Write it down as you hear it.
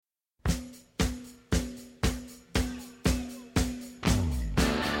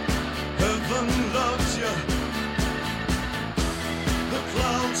loves you. The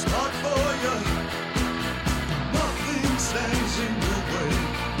clouds part for you. Nothing stands in your way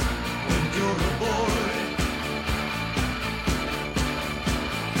when you're a boy.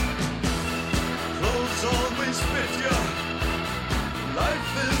 Clothes always fit you.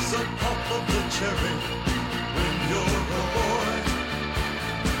 Life is a pop of the cherry when you're a boy.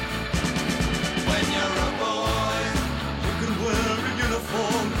 When you're a boy, you can wear a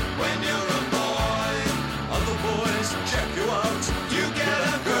uniform. When you're a boy, other boys check you out. You get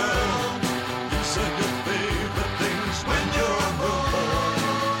a girl. You say your favorite things when you're a boy.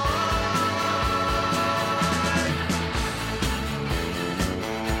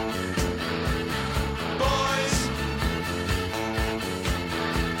 Boys,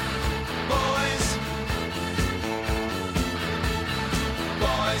 boys,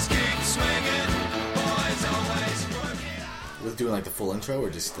 boys keep swinging. Boys always working. We're doing like the full intro or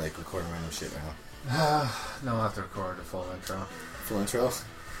just like recording random shit now? No, I'll have to record a full intro. Full intro? Where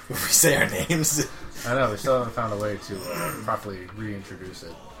we say our names? I know, we still haven't found a way to properly reintroduce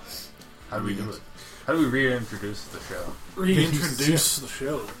it. How do we do it? How do we reintroduce the show? Reintroduce the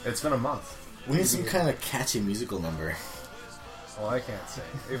show. It's been a month. We need some kind of catchy musical number. Well, I can't sing.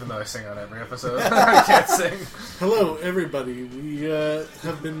 Even though I sing on every episode, I can't sing. Hello, everybody. We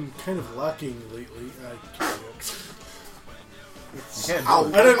have been kind of lacking lately. I can't. You can't Oh,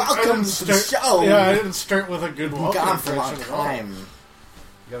 do it. welcome to the show! Yeah, I didn't start with a good We've welcome gone for a long impression at all. time.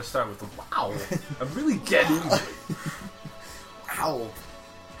 You gotta start with the wow. I'm really getting into it. Wow.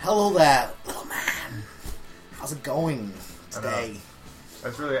 Hello there, little man. How's it going today? I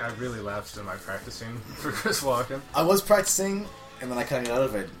really lapsed in my practicing for Chris Walken. I was practicing, and then I kind of got out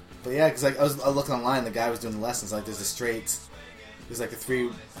of it. But yeah, because like, I was looking online, the guy was doing lessons. Like, there's like the three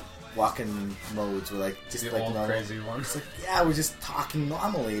walking modes where like just The like old normal. crazy ones. It's like, yeah, we're just talking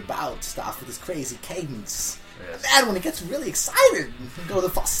normally about stuff with this crazy cadence. Yes. And then when he gets really excited, he go to the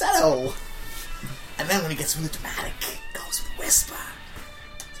falsetto. And then when he gets really dramatic, it goes whisper.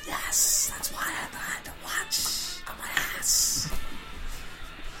 Yes, that's why I had to watch on my ass.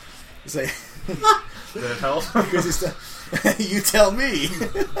 It's like, Did it help? because it's you tell me.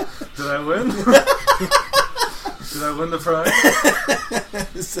 Did I win? Did I win the prize?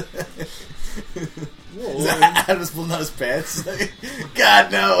 Whoa, Adam's pulling out his pants.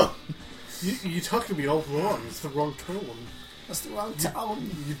 God, no. you talk to me all wrong. It's the wrong tone. That's the wrong tone.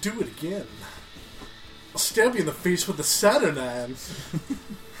 You do it again. I'll stab you in the face with the Saturn iron.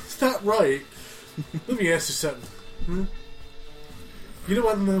 Is that right? Let me ask you something. Hmm? You don't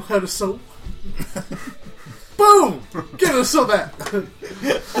want to know how to sew? Boom! Get us sew that!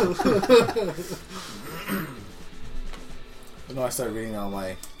 I started reading all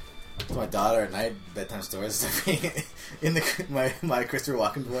my to my daughter at night bedtime stories in my Christopher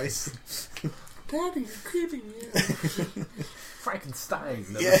Walken voice. Daddy, you're creeping me out. Frankenstein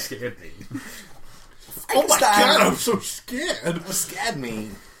never Yeah. scared me. Oh my god, I'm so scared. What scared me?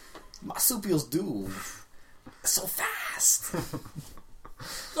 Marsupials do. So fast.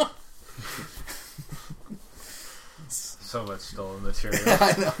 So much stolen material.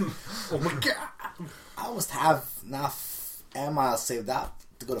 I know. Oh my god. I almost have enough air miles saved up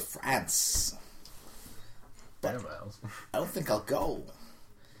to go to France. Air miles. I don't think I'll go.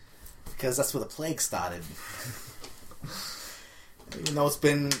 Because that's where the plague started. Even though it's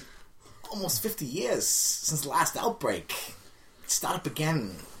been almost 50 years since the last outbreak. It could start up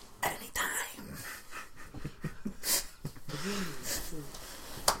again at any time.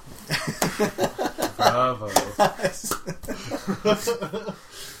 Bravo.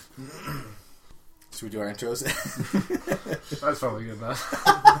 Should we do our intros? That's probably good enough.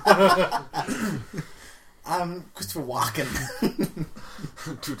 I'm Christopher Walken.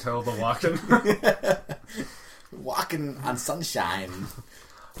 To tell the walking. Walking on sunshine.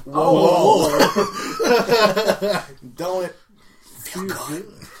 Whoa. Don't it feel good?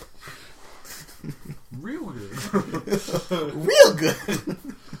 Real good. Real good.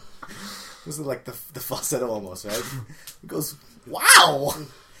 This is like the falsetto almost, right? It goes, wow!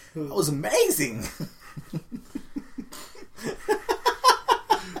 That was amazing!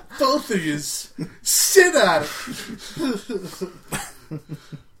 Both of you sit at it.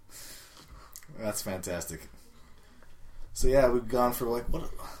 That's fantastic. So yeah, we've gone for like, what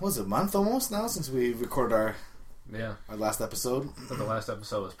was it, a month almost now since we recorded our last episode? So the last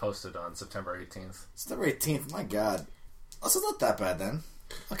episode was posted on September 18th. September 18th, my god. Oh, so not that bad then.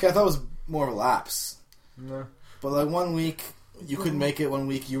 Okay, I thought it was more of a lapse. No. But like 1 week, you couldn't make it. 1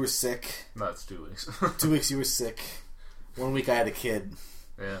 week, you were sick. No, it's 2 weeks. 2 weeks, you were sick. 1 week, I had a kid.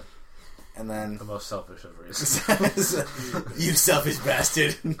 Yeah. And then... The most selfish of reasons. You selfish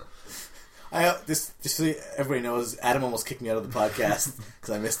bastard. Just so everybody knows, Adam almost kicked me out of the podcast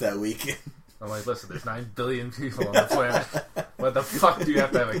because I missed that week. I'm like, listen, there's 9 billion people on the planet. What the fuck do you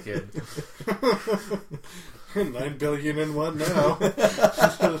have to have a kid? 9 billion and one now.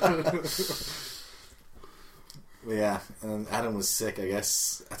 Yeah, and Adam was sick, I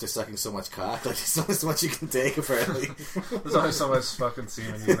guess, after sucking so much cock. Like, there's only so much you can take, apparently. There's only so much fucking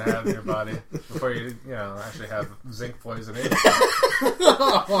semen you can have in your body before you actually have zinc poisoning.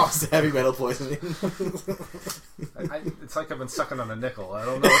 It's heavy metal poisoning. It's like I've been sucking on a nickel. I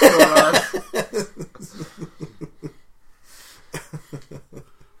don't know what's going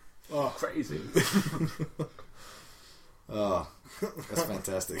on. Oh, Crazy. Oh, that's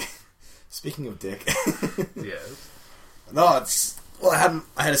fantastic. Speaking of dick. Yes. No, it's... Well,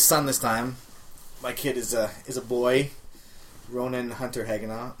 I had a son this time. My kid is a boy. Ronan Hunter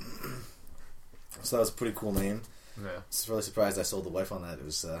Hagenau. So that was a pretty cool name. Yeah. I was really surprised I sold the wife on that. It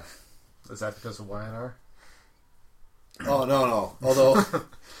was... Is that because of YNR? Oh, no. Although,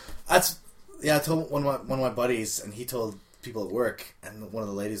 that's... Yeah, I told one of my buddies, and he told people at work, and one of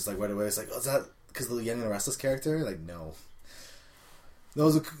the ladies, like, right away was like, oh, is that because of the Young and the Restless character? Like, no. No,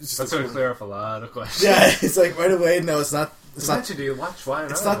 it's just That's going to clear up a lot of questions. Yeah, it's like, right away, no, it's not... It's not, do you watch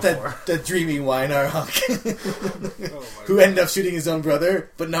YNR it's not before? that dreamy YNR hunk oh who ended up shooting his own brother,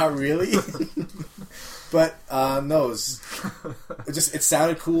 but not really. But, no, it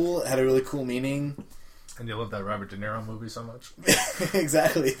sounded cool. It had a really cool meaning. And you love that Robert De Niro movie so much?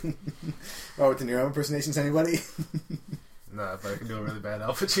 Exactly. Robert De Niro impersonations, anybody? No, but I can do a really bad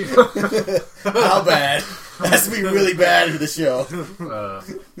Al Pacino. How bad? It has to be really bad for the show.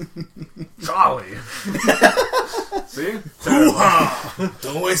 Charlie. See? Hoo-ha!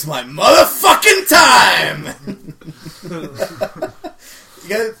 Don't waste my motherfucking time!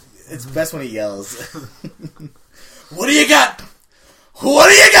 It's best when he yells. What do you got? What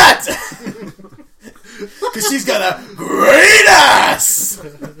do you got? Because she's got a great ass!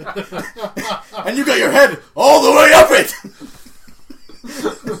 And you got your head all the way up it!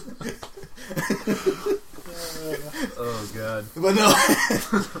 Oh, God. But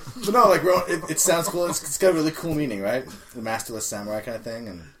no, like, it sounds cool. It's got a really cool meaning, right? The masterless samurai kind of thing.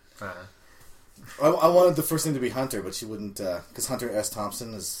 And I wanted the first name to be Hunter, but she wouldn't, because Hunter S.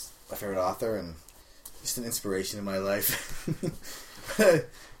 Thompson is my favorite author and just an inspiration in my life. It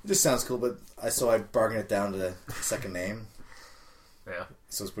just sounds cool, but I bargained it down to the second name. Yeah.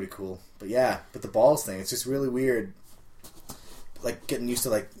 So it's pretty cool. But yeah, the balls thing, it's just really weird. Like, getting used to,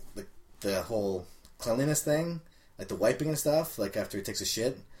 like, the whole cleanliness thing, like the wiping and stuff, like after he takes a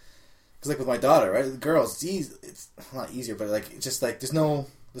shit. Because, like, with my daughter, right, the girls, it's easy. It's not easier, but, like, it's just, like, there's no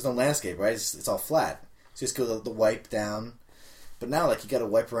landscape, right? It's all flat. So you just go the wipe down. But now, like, you gotta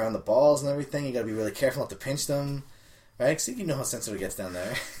wipe around the balls and everything. You gotta be really careful not to pinch them. Right? See, you know how sensitive it gets down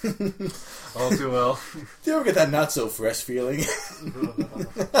there. All too well. Do you ever get that not so fresh feeling?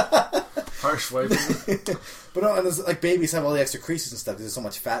 Harsh wiping. But no, and there's, like, babies have all the extra creases and stuff because there's so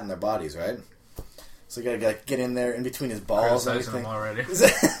much fat in their bodies, right? So you gotta, like, get in there in between his balls and Criticizing everything. them already.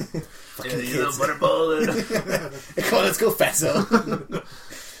 Fucking Yeah, you kids. little butterball. Come on, let's go, fatso.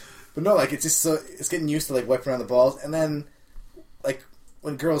 But no, like, it's just so it's getting used to, like, wiping around the balls, and then, like,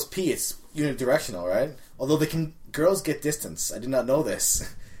 when girls pee, it's unidirectional, right? Although girls get distance. I did not know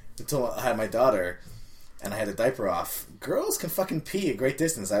this until I had my daughter and I had a diaper off. Girls can fucking pee a great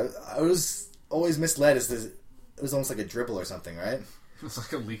distance. I was always misled as it was almost like a dribble or something, right? It's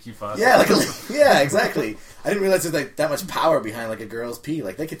like a leaky faucet. Yeah, yeah, exactly. I didn't realize there's, like, that much power behind, like, a girl's pee.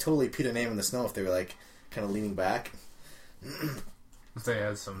 Like, they could totally pee their name in the snow if they were, like, kind of leaning back. If they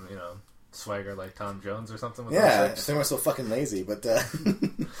had some, swagger like Tom Jones or something with Yeah, those if they weren't so fucking lazy, but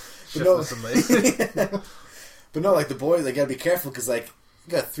shiftless and lazy. But no, like, the boys, they gotta be careful because, like,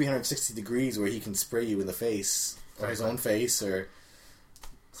 you got 360 degrees where he can spray you in the face or his own face or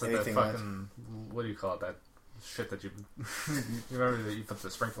It's like anything. that fucking, what do you call it, that shit that you remember that you put the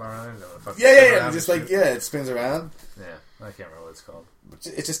sprinkler on it? Yeah. Just like, it spins around. Yeah, I can't remember what it's called.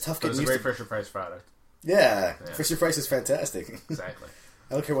 It's just tough But it's getting a used great to. Fisher Price product. Yeah, Yeah. Fisher Price is fantastic. Exactly.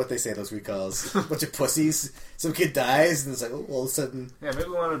 I don't care what they say, those recalls. A bunch of pussies. Some kid dies, and it's like, oh, all of a sudden. Yeah, maybe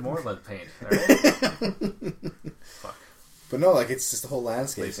we wanted more lead paint. Alright? Fuck. But no, like, it's just the whole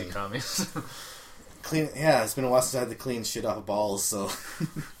landscape. Lazy And commies. clean. Yeah, it's been a while since I had to clean shit off of balls, so.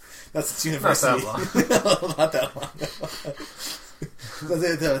 That's its Not university. that long. Not that long. So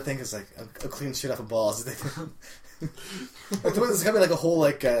the other thing is, like, I'll clean shit off of balls. Like, there's gotta be, like, a whole,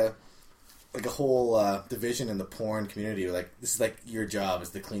 like a whole division in the porn community. Like, this is, like, your job is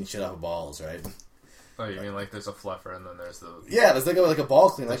to clean shit off of balls, right? Oh, you mean like there's a fluffer and then there's the Yeah, there's like a ball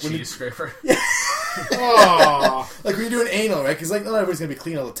clean. Like when cheese scraper? Oh, like when you're doing anal, right? Because, like, not everybody's gonna be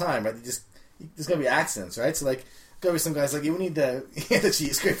clean all the time, right? You just there's gonna be accidents, right? So like, gonna be some guys like, we need the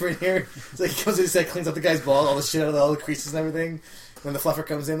cheese scraper in here. So like, he comes in, he cleans up the guy's ball, all the shit out of all the creases and everything. When the fluffer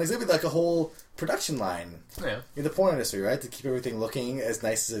comes in, like, there's gonna be like a whole production line in the porn industry, right? To keep everything looking as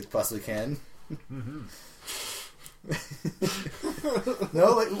nice as it possibly can. Mm-hmm.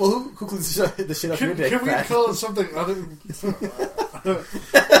 No, like, well, who cleans the shit off your dick? Can we Pat? call it something other?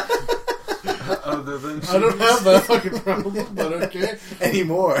 Other than I don't have that fucking problem, but okay.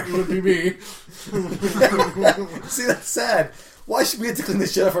 Anymore. It would be me. See, that's sad. Why should we have to clean the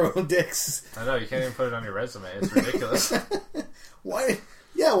shit off our own dicks? I know, you can't even put it on your resume. It's ridiculous. Why?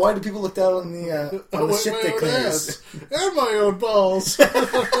 Yeah, why do people look down on the shit dick cleaners? And my own balls.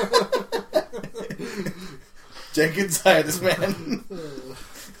 Jenkins hired this man.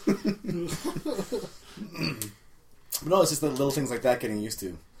 But no, it's just the little things like that getting used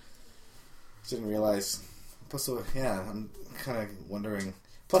to. Didn't realize. Plus, I'm kind of wondering.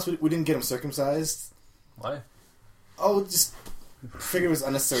 Plus, we didn't get him circumcised. Why? Oh, just figured it was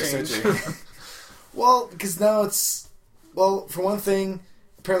unnecessary surgery. Well, because now it's... Well, for one thing,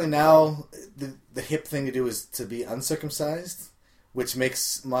 apparently now the hip thing to do is to be uncircumcised, which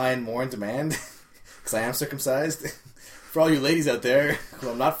makes mine more in demand, because I am circumcised. For all you ladies out there who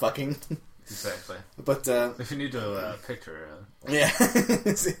I'm not fucking. Exactly. But if you need to picture... yeah.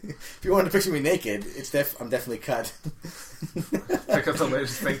 If you wanted to picture me naked, I'm definitely cut. Pick up the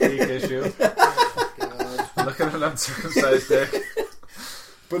latest Think Geek issue. Look at an uncircumcised dick.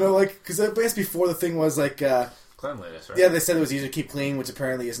 But no, like, because I guess before the thing was like... cleanliness, right? Yeah, they said it was easier to keep clean, which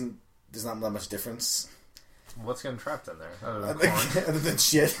apparently isn't... There's not that much difference. What's getting trapped in there? Other than corn. Other than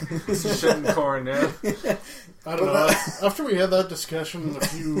shit. Shit and corn, yeah. I don't know. After we had that discussion a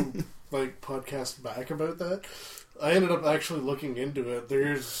few podcasts back about that, I ended up actually looking into it.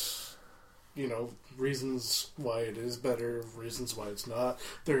 There's, reasons why it is better, reasons why it's not.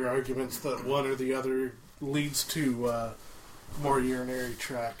 There are arguments that one or the other leads to more urinary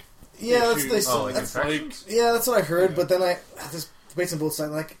tract. Yeah, issues. that's what I heard. Yeah. But then there's debates on both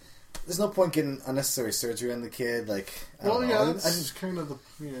sides. Like, there's no point getting unnecessary surgery on the kid. Like, I don't know. That's just kind of the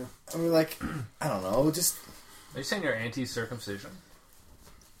I mean, like, I don't know. Just. Are you saying you're anti-circumcision?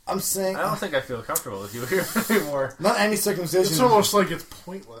 I'm saying... I don't think I feel comfortable with you here anymore. Not anti-circumcision. It's almost like it's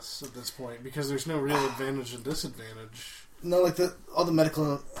pointless at this point, because there's no real advantage and disadvantage. No, like, all the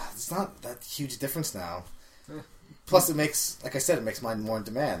medical... It's not that huge difference now. Plus, it makes... Like I said, it makes mine more in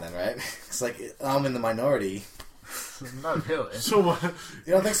demand then, right? It's like, I'm in the minority. Not really. So what?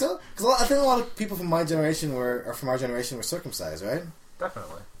 You don't think so? Because I think a lot of people from my generation or from our generation were circumcised, right?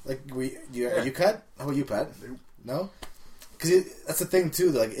 Definitely. Like, are you cut? How about you, Pat? No? Because that's the thing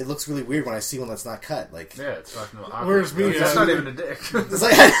too. Like, it looks really weird when I see one that's not cut. Like, yeah, it's fucking awkward. Where's me? That's not even a dick. It's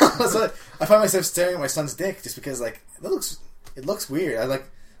like, I know. It's like, I find myself staring at my son's dick just because, like, it looks weird. I like,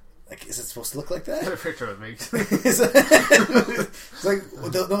 is it supposed to look like that? Get a picture of me. It's like,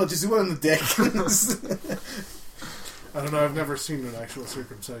 no, just do it on the dick. I don't know. I've never seen an actual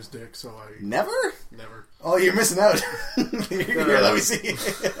circumcised dick, so I never. Oh, you're missing out. Here, let me see.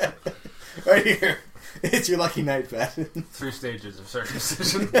 Right here. It's your lucky night, Pat. 3 stages of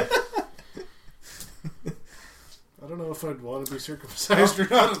circumcision. I don't know if I'd want to be circumcised or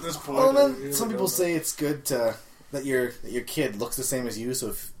not at this point. Well, then some people say it's good that your kid looks the same as you. So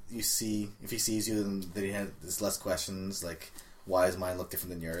if he sees you, then that there's less questions like, why does mine look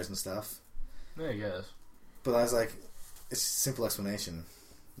different than yours and stuff. Yeah, I guess. But I was like, it's a simple explanation.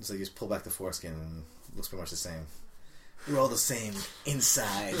 It's like you just pull back the foreskin and it looks pretty much the same. We're all the same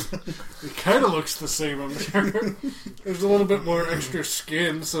inside. It kind of looks the same, I'm sure. There's a little bit more extra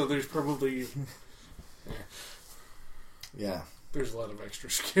skin, so there's probably... Yeah. There's a lot of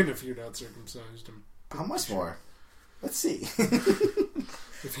extra skin if you're not circumcised. How much more? Let's see.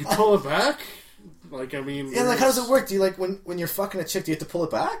 If you pull it back, like, I mean... Yeah, like, how does it work? Do you, like, when you're fucking a chick, do you have to pull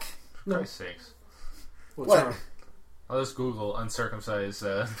it back? For Christ's sakes. What? I'll just Google uncircumcised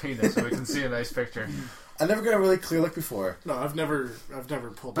penis so we can see a nice picture. I never got a really clear look before. No, I've never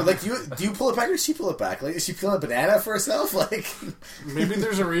pulled but back. Like, do you pull it back or does she pull it back? Like, is she peeling a banana for herself? Like, maybe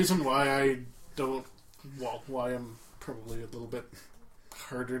there's a reason why I don't. Well, why I'm probably a little bit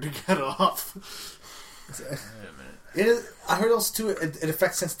harder to get off. Wait a minute. It is. I heard also too. It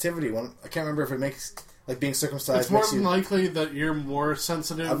affects sensitivity. I can't remember if it makes like being circumcised. It's more than likely that you're more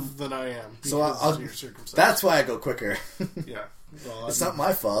sensitive than I am. So you're circumcised. That's why I go quicker. Yeah. Well, it's not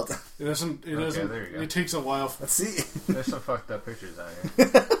my fault. It isn't. It isn't. There you go. It takes a while. Let's see. There's some fucked up pictures out here.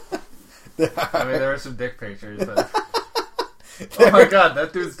 I mean, there are some dick pictures, but oh my god,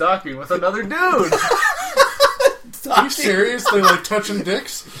 that dude's docking with another dude. Are you serious? They like touching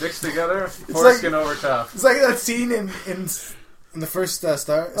dicks? Dicks together, foreskin over top. It's like that scene in In the first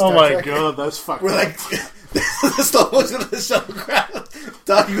Star Oh my Trek, god, that's fucking. we're like the slow motion of the shuttlecraft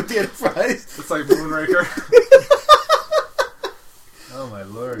docking with the Enterprise. It's like Moonraker. Oh my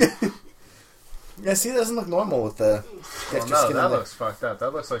lord. Yeah, see, that doesn't look normal with the Well, extra no, skin that on there. looks fucked up.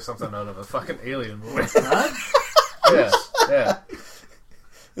 That looks like something out of a fucking alien movie. Huh? Yeah.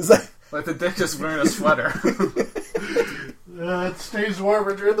 It's like Like the dick is wearing a sweater. It stays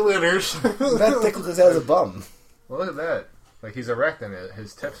warmer during the winters. that dick looks out as a bum. Well, look at that. Like he's erect and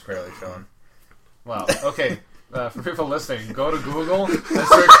his tips barely showing. Wow. Okay. For people listening, go to Google and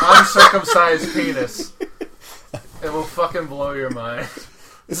search uncircumcised penis. It will fucking blow your mind.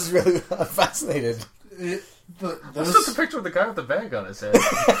 This is really I'm fascinated. That's just a picture of the guy with the bag on his head.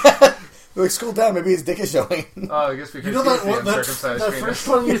 Like, scroll down, maybe his dick is showing. Oh, I guess because You know he's that the one, that uncircumcised penis. first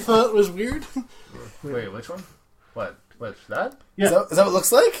one you thought was weird? Wait, which one? What? What's that? Yeah. Is that what it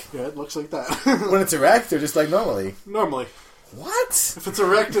looks like? Yeah, it looks like that. When it's erect or just like normally? Normally. What? If it's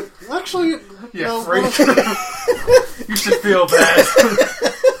erected... Actually... Yeah, no, freak. You should feel bad.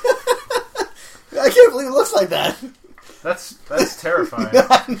 I can't believe it looks like that. That's terrifying.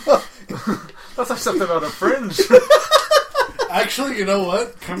 That's like something out of Fringe. Actually, you know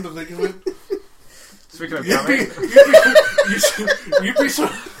what? Come to think of it... Speaking of You'd be, coming,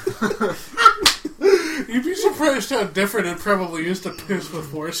 you'd be surprised how different it probably is to piss with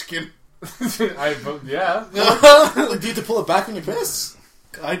foreskin. yeah. Like, do you have to pull it back when you piss?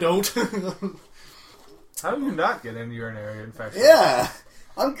 I don't. How do you not get any urinary infection? Yeah.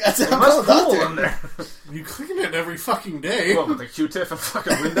 I'm It calling must a cool doctor. in there. You clean it every fucking day. What, with the Q-tip and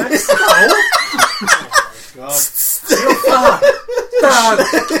fucking Windex? God. God,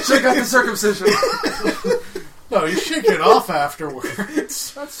 shake out the circumcision. No, you shake it off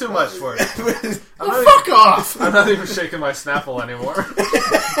afterwards. That's too much for it. Fuck off! I'm not even shaking my Snapple anymore.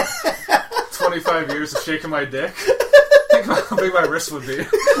 25 years of shaking my dick. Think about how big my wrist would be.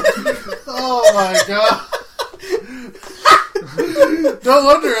 Oh my god. No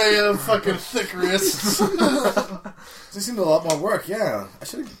wonder I have fucking thick wrists. This seemed a lot more work, yeah. I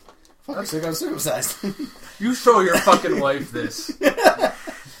should have got circumcised. You show your fucking wife this.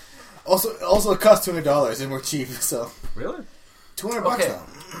 Also, it costs $200 and we're cheap, so Really? $200 Okay. now.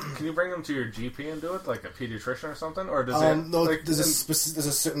 Can you bring them to your GP and do it, like a pediatrician or something, or does No, like, there's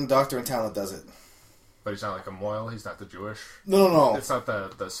a certain doctor in town that does it. But he's not like a Moyle. He's not the Jewish. No. It's not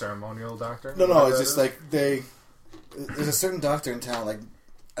the ceremonial doctor. No. It's just like there's a certain doctor in town. Like,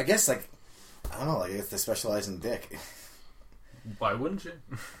 I guess I don't know. Like if they specialize in dick. Why wouldn't you?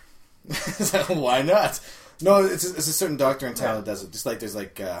 Why not? No, it's a certain doctor in town that does it. Just like there's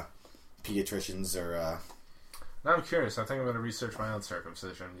like pediatricians or. Now I'm curious. I think I'm going to research my own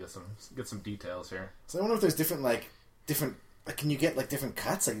circumcision. Get some details here. So I wonder if there's different. Like, can you get like different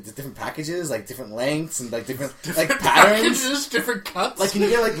cuts, like different packages, like different lengths and like different like patterns? Packages, different cuts. Like, can you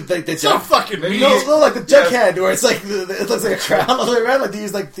get like the so jug? fucking Maybe- mean. No, like the jug head, where it's like it looks like a crown all the way around. Like they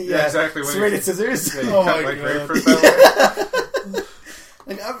use like the Yeah, exactly. When serrated you- scissors. Yeah, you Oh cut my like God. grapefruit that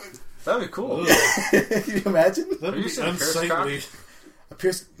way. Like, That'd be cool. can you imagine? That'd Have you be seen Pierce unsightly. A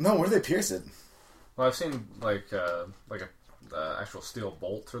pierce? No, where do they pierce it? Well, I've seen like a actual steel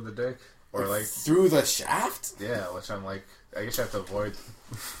bolt through the dick, or like Through the shaft? yeah, which I'm like, I guess you have to avoid.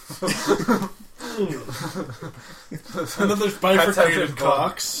 And then there's Pets have bifurcated invol-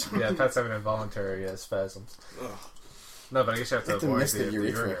 cocks. Yeah, pets have an involuntary spasms. No, but I guess you have to Like the avoid mist the of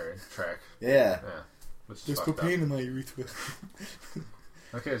urethra. urinary tract. Yeah. Yeah, which is There's fucked cocaine up. in my urethra.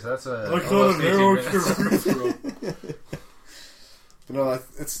 Okay, so that's a I call almost it 18 narrow minutes. urethra. But no,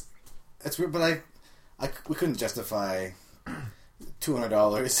 it's weird. But we couldn't justify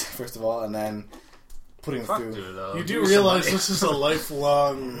 $200 first of all, and then putting Fuck, through. dude, though. You Give do me some realize money. this is a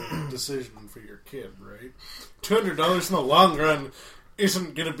lifelong decision for your kid, right? $200 in the long run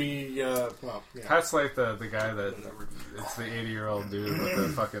isn't going to be, well, yeah. Pat's like the guy that it's the 80-year-old dude with the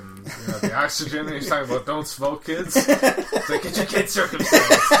fucking the oxygen, and he's talking about don't smoke, kids. It's like, get your kids circumcised.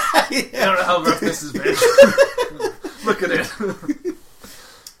 I don't know how rough this has been. Look at it.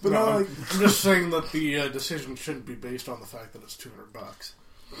 But no, like, I'm just saying that the decision shouldn't be based on the fact that it's $200.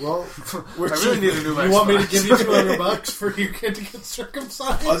 well, we're I really cheap. need a new Xbox. You want me to give you $200 for your kid to get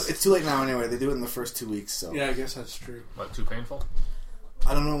circumcised? Well, it's too late now anyway. They do it in the first 2 weeks, so Yeah, I guess that's true. What, too painful?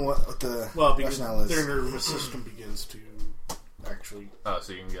 I don't know what the Well, because rationale is. their nervous system begins to actually... Oh,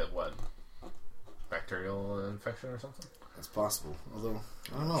 so you can get what? Bacterial infection or something? It's possible, although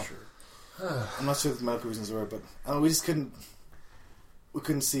I don't know. Sure. I'm not sure what the medical reasons were, but we just couldn't. We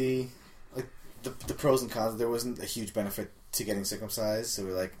couldn't see like the pros and cons. There wasn't a huge benefit to getting circumcised, so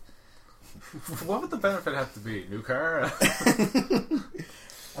we're like, What would the benefit have to be? New car? I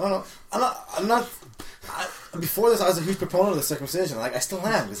don't know. I'm not. Before this, I was a huge proponent of the circumcision. Like, I still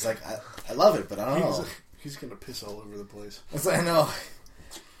am. It's like, I love it, but I don't know. He's gonna piss all over the place. It's like, I know.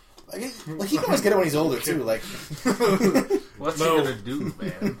 Like, he can always get it when he's older, too. Like, What's he gonna do,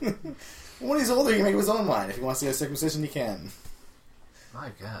 man? when he's older, he can make up his own mind. If he wants to get a circumcision, he can. My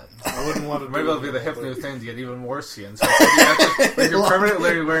God. I wouldn't want to. Maybe it'll be the hip new thing to get even more skin. So you're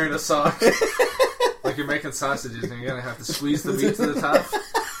permanently wearing a sock. Like you're making sausages and you're going to have to squeeze the meat to the top.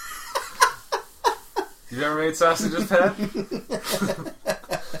 You ever made sausages, Pat?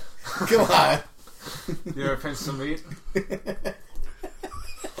 Come on. You ever pinched some meat?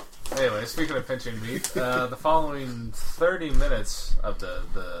 Anyway, speaking of pinching meat, the following 30 minutes of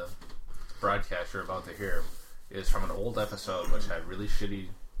the broadcast you're about to hear is from an old episode which had really shitty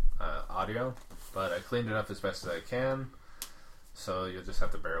audio, but I cleaned it up as best as I can, so you'll just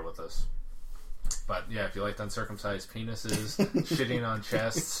have to bear with us. But yeah, if you liked uncircumcised penises, shitting on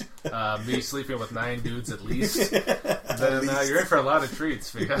chests, me sleeping with 9 dudes at least, then you're in for a lot of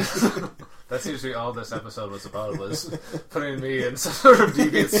treats, because that seems to be all this episode was about, was putting me in some sort of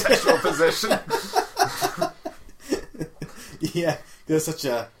deviant sexual position. Yeah, there's such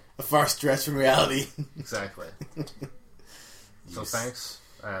a far stretch from reality. Exactly. So thanks,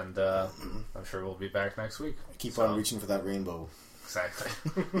 and I'm sure we'll be back next week. Keep on reaching for that rainbow. Exactly.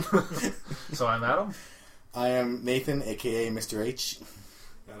 So I'm Adam. I am Nathan, aka Mr. H.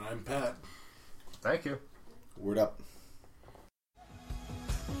 And I'm Pat. Thank you. Word up.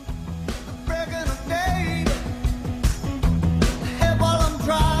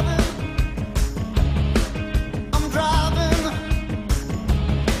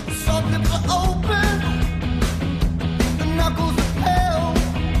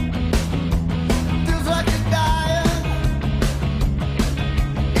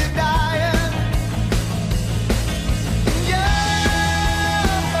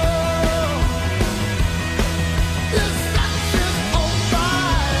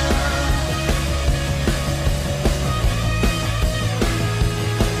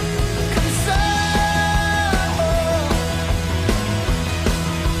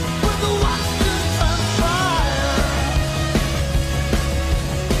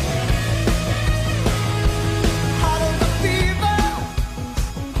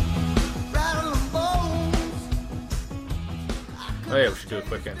 Oh yeah, we should do a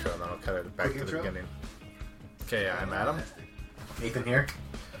quick intro and then I'll cut it back Quick to the intro? beginning. Okay, I'm Adam. Nathan here.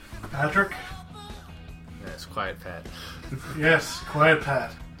 Patrick? Yes, Quiet Pat. Yes, Quiet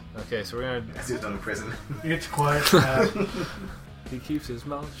Pat. Okay, so we're gonna... As he was done in prison. It's Quiet Pat. He keeps his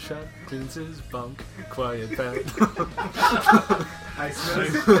mouth shut, cleans his bunk, Quiet Pat. I smell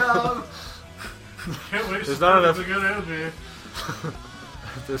his job. Can't wait There's to not start enough- to get out there.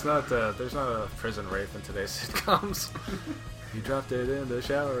 There's not a prison rape in today's sitcoms. He dropped it in the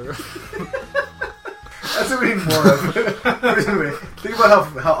shower. That's what we need more of. Prison rape. Think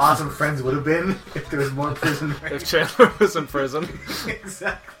about how awesome Friends would have been if there was more prison rape. If Chandler was in prison.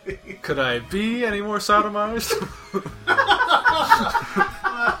 Exactly. Could I be any more sodomized?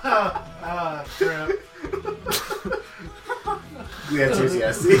 Crap. The answer is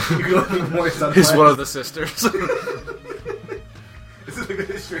yes. You can only be more sometimes. He's one of the sisters. This is a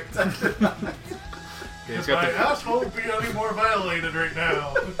good straight time. Yeah, he's My got the, asshole won't be any more violated right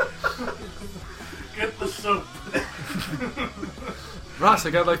now. Get the soap. Ross,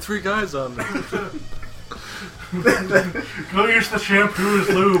 I got like 3 guys on me. Go use the shampoo as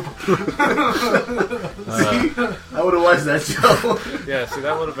lube. I would have watched that show. Yeah, see,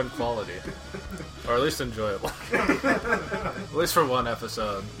 that would have been quality. Or at least enjoyable. At least for one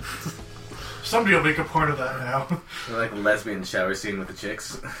episode. Somebody will make a part of that now. Like a lesbian shower scene with the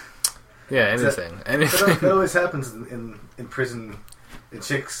chicks. Yeah, anything. That always happens in prison, in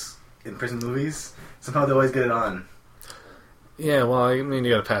chicks in prison movies. Somehow they always get it on. Yeah, well, I mean,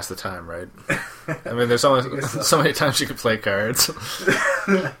 you gotta pass the time, right? I mean, there's only so many times you can play cards.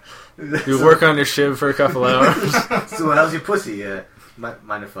 You work on your shiv for a couple hours. So how's your pussy?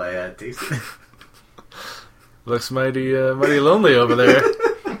 Mind if I taste it? Looks mighty lonely over there.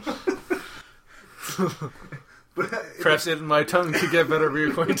 Perhaps even my tongue could get better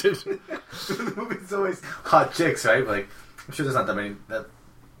reacquainted. The movie's always hot chicks, right? Like, I'm sure there's not that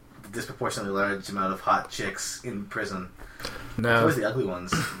disproportionately large amount of hot chicks in prison. It's No, always the ugly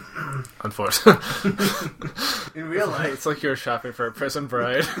ones. unfortunately. In real life. It's like you're shopping for a prison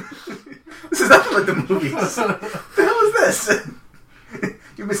bride. This is not like the movies. What the hell is this?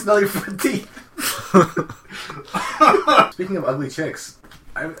 You may smell your front teeth. Speaking of ugly chicks,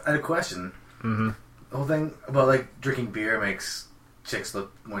 I had a question. Mm-hmm. The whole thing about like drinking beer makes chicks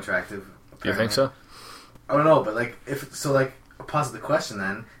look more attractive. Do you think so? I don't know, but like if so, like posit the question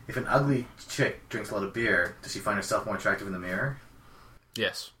then: if an ugly chick drinks a lot of beer, does she find herself more attractive in the mirror?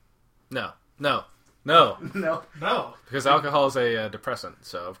 Yes. No. No. No. Because alcohol is a depressant,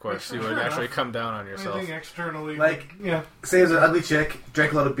 so of course you would Fair actually enough. come down on yourself. Anything externally, Like- yeah. Say it was an ugly chick,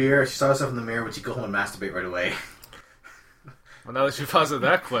 drank a lot of beer, she saw herself in the mirror, would she go home and masturbate right away? Well, now that you posit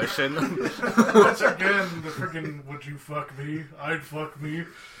that question, Once again, the freaking "would you fuck me? I'd fuck me."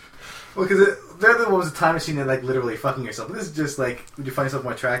 Well, because the other one was a time machine and like literally fucking yourself. But this is just like, would you find yourself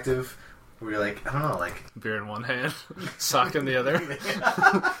more attractive? Or you're like, I don't know, like beer in one hand, sock in the other,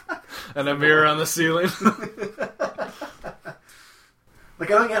 and a mirror on the ceiling. like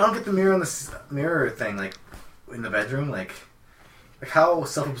I don't get the mirror on mirror thing like in the bedroom. Like how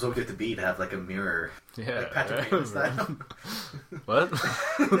self-absorbed you have to be to have like a mirror, Yeah. like Patrick right? Bateman style. What?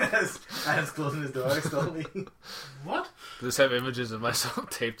 As closing his door slowly. What? Just have images of myself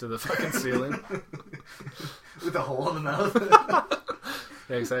taped to the fucking ceiling. With a hole in the mouth.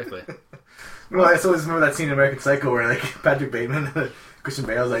 Yeah, exactly. Well, I always remember that scene in American Psycho where like Patrick Bateman, Christian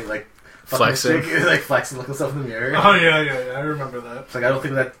Bale's like fucking this Flexing. chick, like flexing, looking himself in the mirror. Oh yeah, I remember that. It's like I don't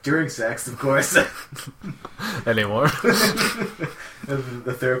think of that during sex, of course. Anymore.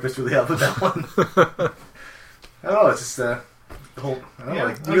 The therapist really helped with that one. I don't know. It's just the whole. I don't know. Yeah,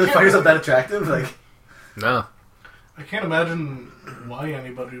 Like, do you really okay. find yourself that attractive? Like, No. I can't imagine why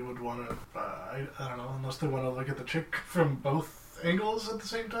anybody would want to. I don't know, unless they want to look at the chick from both angles at the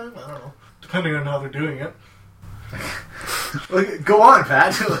same time. I don't know, depending on how they're doing it. like go on,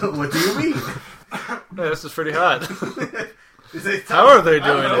 Pat. What do you mean? Yeah, this is pretty hot. Is it How are they I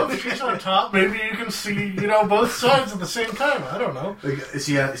don't know. doing If she's on top, maybe you can see, both sides at the same time. I don't know. Like, is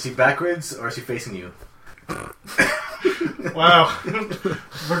she backwards or is she facing you? Wow,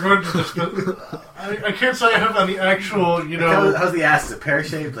 we're going to this. I can't say I have any actual, How's the ass? Is it pear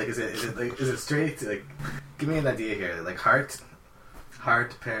shaped? Like, is it straight? Like, give me an idea here. Like heart,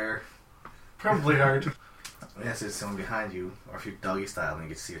 pear. probably hard. Yes, there's someone behind you, or if you're doggy style, then you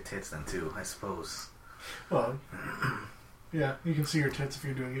get to see your tits then too. I suppose. Well, yeah, you can see your tits if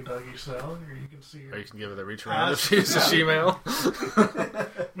you're doing a doggy style, or you can see Or your. you can give it a reach around if she's a she-male.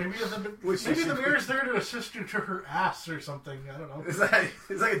 Maybe Which maybe you the should- mirror's there to assist you to her ass or something. I don't know. It's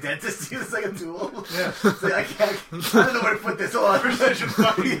like a dentist. It's like a tool. Yeah. It's like, I don't know where to put this on. Precision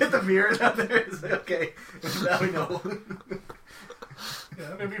fucking. You hit the mirror down there. It's like, okay, now we know.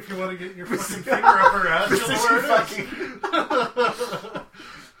 Yeah, maybe if you want to get your fucking finger up her ass, you'll know where it is.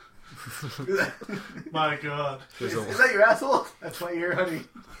 My God. There's Is a, that your asshole? That's my ear, honey.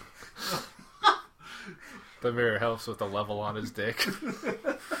 the mirror helps with the level on his dick.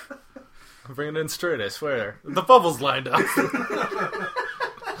 I'm bringing it in straight, I swear. The bubble's lined up. The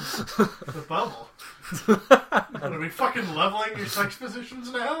bubble. Are we fucking leveling your sex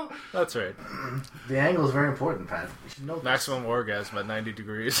positions now? That's right. The angle is very important, Pat. You should know. Maximum orgasm at 90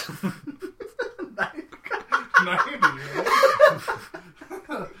 degrees. 90.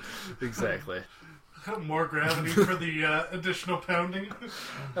 Exactly. More gravity for the additional pounding.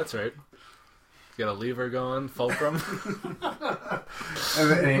 That's right. Get a lever going, fulcrum.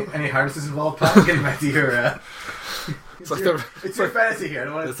 Any harnesses involved, Pat? Getting back to your. It's like the It's your fantasy here. I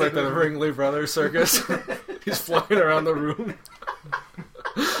don't want it's like the Ringley Brothers circus. He's flying around the room.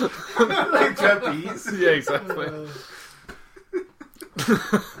 like trapeze. Yeah, exactly.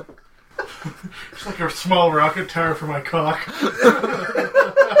 It's like a small rocket tower for my cock.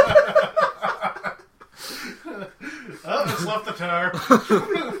 Oh, it's left the tower.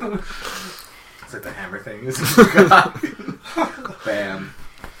 It's like the hammer thing. Bam.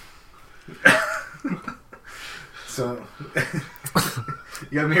 So,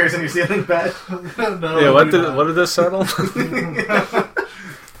 you got mirrors in your ceiling, Pat? No, Yeah, I do not. what did this settle?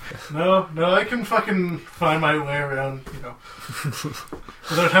 No, I can fucking find my way around,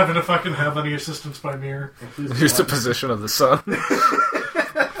 without having to fucking have any assistance by mirror. Here's the position of the sun.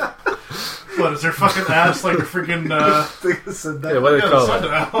 What, is there fucking ass like a freaking, Yeah, what do they call it?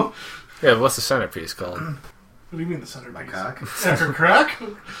 sundial? Yeah, what's the centerpiece called? What do you mean the center My piece? cock? After crack?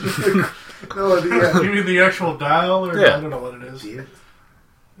 No, the You mean the actual dial, or Yeah. I don't know what it is. D.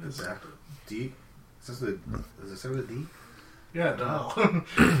 Is- D. Does it start with a D? Yeah, dial.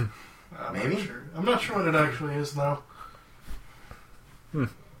 I'm Maybe? Not sure. I'm not sure what it actually is, though.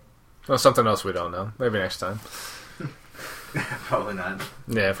 Well, something else we don't know. Maybe next time. Probably not.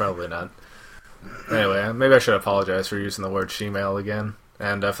 Yeah, probably not. Anyway, maybe I should apologize for using the word she-male again.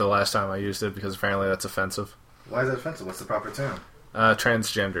 And for the last time I used it, because apparently that's offensive. Why is that offensive? What's the proper term?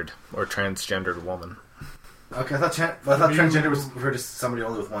 Transgendered, or transgendered woman. Okay, I thought transgender was referred to somebody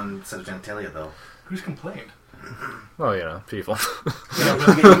only with one set of genitalia, though. Who's complained? Well, you know, people. You know,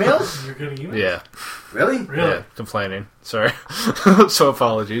 get emails? You're getting emails? Yeah. Really? Really? Yeah, complaining. Sorry. So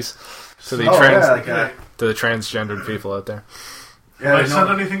apologies to the Oh, trans yeah, like, to the transgendered people out there. yeah, I I said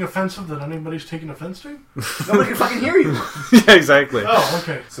know. anything offensive that anybody's taken offense to? Nobody can fucking hear you. Yeah, exactly. Oh,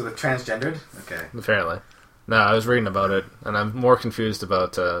 okay. So the transgendered? Okay. Apparently. No, I was reading about it, and I'm more confused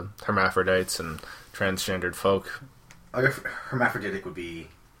about hermaphrodites and transgendered folk. I guess hermaphroditic would be...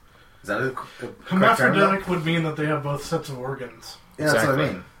 Is that a correct term? Hermaphroditic would mean that they have both sets of organs. Yeah, that's what I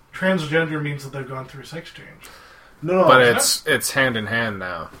Exactly. mean. Transgender means that they've gone through sex change. No, But it's it's hand in hand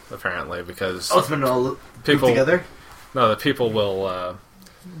now, apparently, because it's been all people together. No, the people will.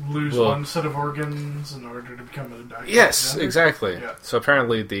 Lose Well- one set of organs in order to become a doctor. Yes, exactly. Yeah. So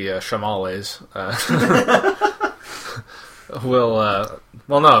apparently the Shamales will.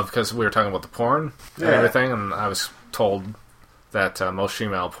 Well, no, because we were talking about the porn and Yeah. everything, and I was told that most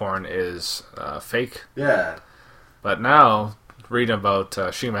female porn is fake. Yeah. But now, reading about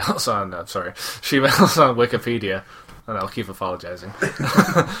she-males on she-males on Wikipedia, and I'll keep apologizing.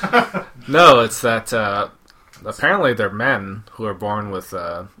 No, it's that apparently they're men who are born with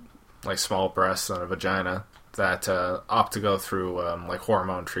like small breasts and a vagina that opt to go through like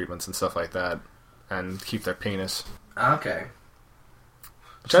hormone treatments and stuff like that and keep their penis. Okay.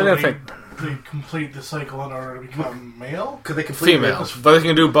 Which I didn't think They complete the cycle in order to become male? Could they complete females, but they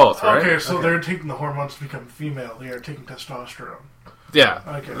can do both, right? Okay, so Okay. they're taking the hormones to become female. They are taking testosterone. Yeah,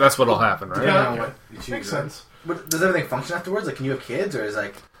 Okay. that's what'll happen, right? Yeah, know okay. what you choose, Makes right? sense. But does everything function afterwards? Like, can you have kids, or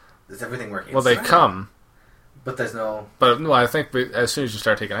does everything work? Well, they inside? come. but there's no. But no, I think as soon as you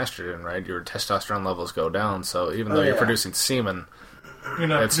start taking estrogen, right, your testosterone levels go down. So even though you're yeah. producing semen, You're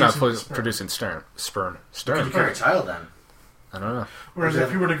not it's not producing sperm. producing sperm. Can you carry a child then? I don't know. Whereas Yeah.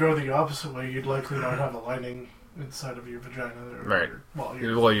 if you were to go the opposite way, you'd likely not have a lining inside of your vagina. Right. Well,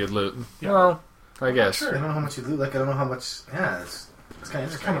 you're, Well, you'd lose. Yeah. Well, I guess. Sure. I don't know how much you lose. Like, I don't know how much. Yeah, it's kind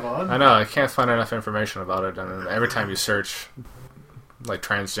of it's kind of odd. I know. I can't find enough information about it, and every time you search like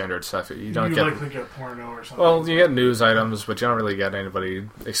transgendered stuff, you don't you get. likely get porno or something. Well, you get news items, but you don't really get anybody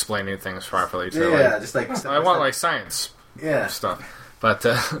explaining things properly. So, Yeah, just like. I want like science Yeah. stuff, but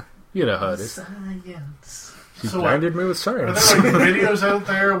you know how it is. Science. You So what? blinded me with Are there science. like videos out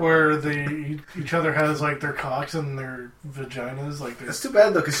there where each other has like their cocks and their vaginas like they're That's too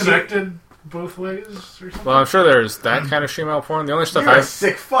bad though, because connected both ways or something? Well, I'm sure there's that kind of female porn. The only stuff you're a I've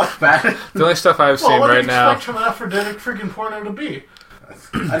sick fuck, man. the only stuff I've Well, seen what do right you now. expect hermaphroditic freaking porno to be?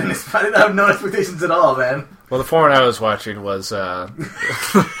 I didn't have no expectations at all, man. Well, the porn I was watching was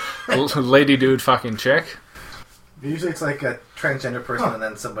lady dude fucking chick. Usually it's like a transgender person and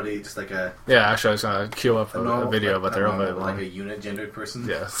then somebody just like a Yeah, actually, I was gonna queue up a normal video, like, but they're normal, over like a unigendered person.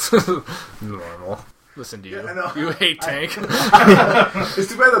 Yes, normal. Listen to you. Yeah, I know. You hate Tank. It's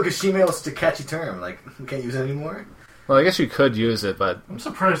too bad though, because shemale is such a catchy term. Like, we can't use it anymore. Well, I guess you could use it, but I'm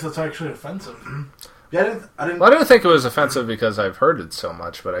surprised that's actually offensive. Yeah, I didn't. well, I didn't think it was offensive because I've heard it so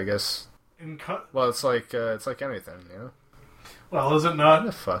much. But I guess, well, it's like anything, you know. Well, is it What not?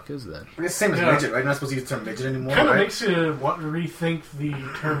 the fuck is that? It's the same as Yeah. midget, right? You're not supposed to use the term midget anymore, Kind of right? makes you want to rethink the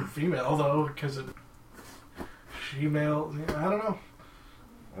term female, though, because it female. I don't know.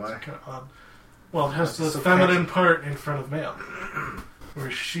 Why? Kind of odd. Well, it has the That's so feminine part in front of male, where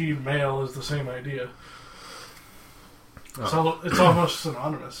she male is the same idea. It's almost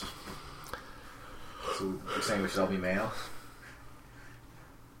synonymous. So you're saying we should all be male?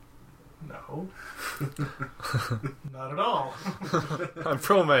 No, not at all. I'm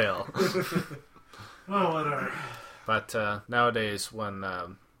pro male. Well, whatever. But nowadays, when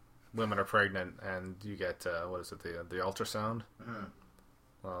women are pregnant and you get what is it, the ultrasound? Mhm.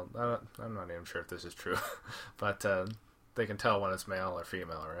 Well, I'm not even sure if this is true, but they can tell when it's male or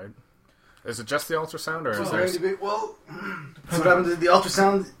female, right? Is it just the ultrasound, or is there? Well, so what happens is the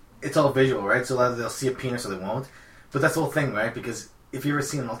ultrasound, it's all visual, right? So a lot of they'll see a penis or they won't. But that's the whole thing, right? Because if you ever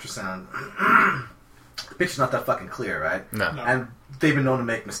see an ultrasound, the picture's not that fucking clear, right? No. No. And they've been known to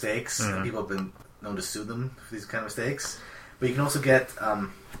make mistakes, Mhm. and people have been known to sue them for these kind of mistakes. But you can also get,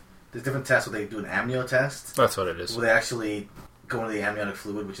 there's different tests where they do an amnio test, That's what it is. where they actually go into the amniotic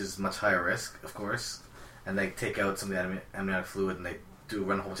fluid, which is much higher risk, of course, and they take out some of the amniotic fluid, and they do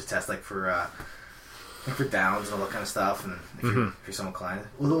run a whole bunch of tests, like for Downs and all that kind of stuff, and if you're so inclined.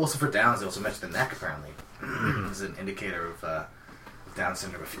 Well, also for Downs, they also measure the neck, apparently. As an indicator of Down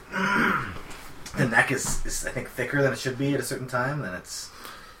syndrome. If the neck is, I think, thicker than it should be at a certain time, then it's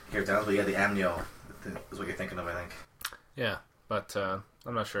here Downs, but yeah, the amnio is what you're thinking of, I think. Yeah, but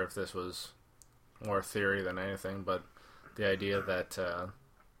I'm not sure if this was more theory than anything, but the idea that,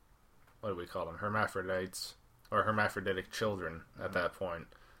 what do we call them, hermaphrodites, or hermaphroditic children at that point,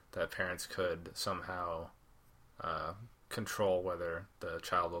 that parents could somehow control whether the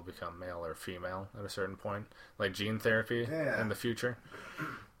child will become male or female at a certain point, like gene therapy in the future.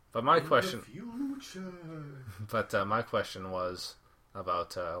 But my question, my question was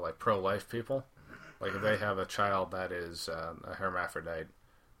about like pro-life people. Like if they have a child that is a hermaphrodite,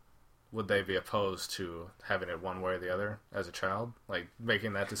 would they be opposed to having it one way or the other as a child? Like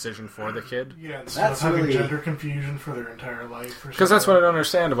making that decision for the kid? Yeah, instead of having gender confusion for their entire life. Because that's what I don't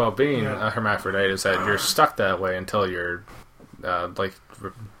understand about being a hermaphrodite, is that you're stuck that way until you're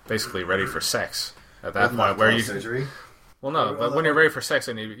basically ready for sex. At that point, where you surgery. Well, no, but when you're ready for sex,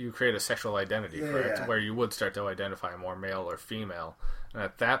 and you create a sexual identity, correct? Yeah. Where you would start to identify more male or female, and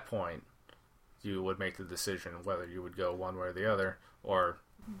at that point, you would make the decision whether you would go one way or the other, or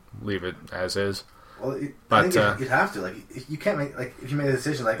leave it as is. Well, I think you'd have to. Like, you can't make if you made a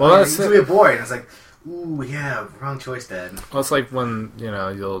decision like, well, it's gonna be a boy, and it's like, ooh, yeah, wrong choice, Dad. Well, it's like when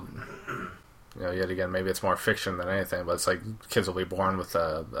you'll. Yet again, maybe it's more fiction than anything, but it's like kids will be born with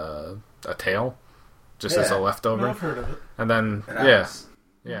a tail, just as a leftover. I've heard of it. And then,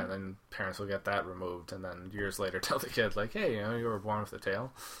 then parents will get that removed, and then years later tell the kid, like, hey, you were born with a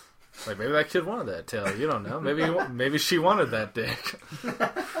tail. Like, maybe that kid wanted that tail. You don't know. Maybe she wanted that dick.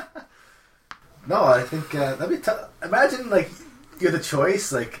 No, I think that'd be tough. Imagine, like, you have the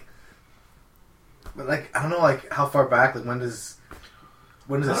choice, like, but, like, I don't know, like, how far back, like, when does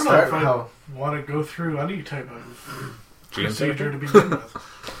it start? I want to go through any type of procedure to therapy? begin with.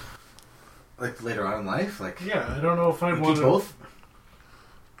 Like, later on in life? Like, yeah, I don't know if I'd you want keep to... both?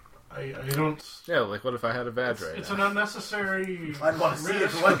 I don't... Yeah, like, what if I had a badge right It's now? an unnecessary... I'd want to see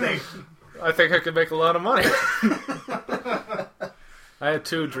it for one thing. I think I could make a lot of money. I had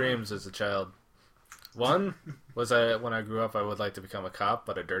 2 dreams as a child. One was when I grew up, I would like to become a cop,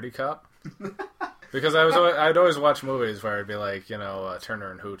 but a dirty cop. Because I'd always watch movies where it'd be like,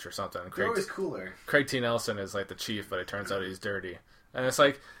 Turner and Hooch or something. They're always cooler. Craig T. Nelson is like the chief, but it turns out he's dirty. And it's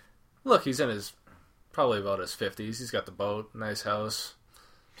like, look, he's in his, probably about his 50s. He's got the boat, nice house.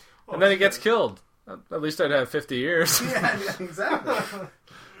 And then he gets killed. At least I'd have 50 years. Yeah, exactly.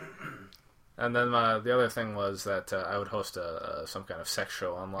 And then the other thing was that I would host some kind of sex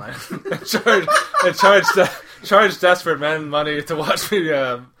show online and charge desperate men money to watch me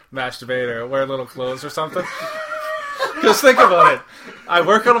masturbate or wear little clothes or something. Just think about it. I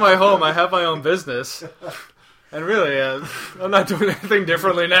work out of my home. I have my own business. And really, I'm not doing anything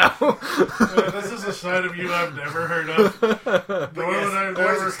differently now. This is a side of you I've never heard of. Nor would I've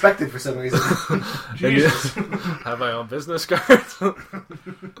always ever... respected for some reason. Jesus. Have my own business cards.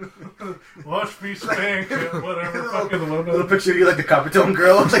 Watch me spank whatever fucking A little woman. picture of you like the Coppertone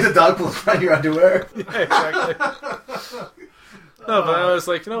girl, like the dog pulls around your underwear. Yeah, exactly. No, but I was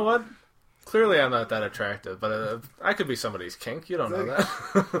like, you know what? Clearly I'm not that attractive, but I could be somebody's kink. You don't know that.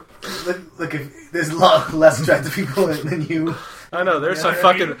 Look, if there's a lot less attractive people than you. I know, there's some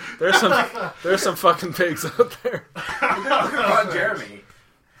fucking pigs out there. Look at Ron Jeremy.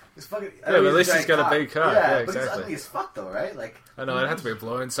 He's fucking, Yeah, but at least he's got a big cock. Yeah, but he's exactly. ugly as fuck though, right? Like, I know, I'd have to be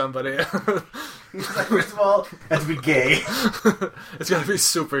blowing somebody. he's like, first of all, has to be gay. It's gotta be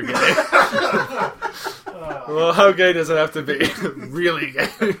super gay. Well, how gay does it have to be? Really gay.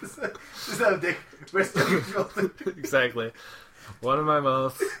 Just have a dick. Rest of your shoulder. Exactly. One in my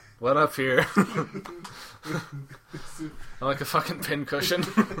mouth, one up here. I'm like a fucking pincushion.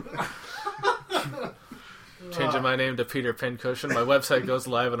 Changing my name to Peter Pincushion. My website goes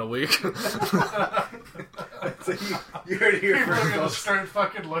live in a week. So you heard it here People are first. gonna folks. start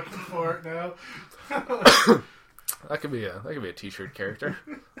fucking looking for it now. That could be a t-shirt character.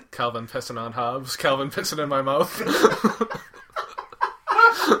 Calvin pissing on Hobbs. Calvin pissing in my mouth.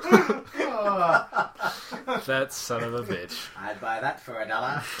 That son of a bitch. I'd buy that for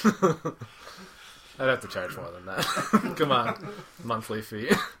 $1. I'd have to charge more than that. Come on. Monthly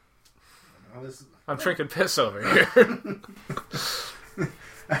fee. Well, I'm drinking piss over here.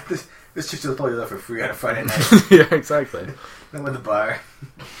 this chick will pull you up for free on a Friday night. Yeah, exactly. I'm in the bar.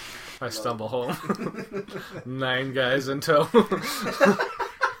 I stumble home. 9 guys in tow.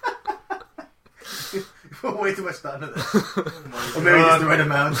 Way too much thought into this. Or maybe just the right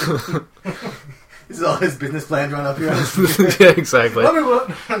amount. This is all his business plan drawn up here. Yeah, exactly. Let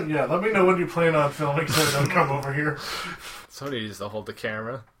me know when you plan on filming so I don't come over here. Somebody needs to hold the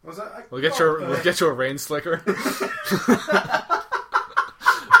camera. Was that, We'll get you a rain slicker.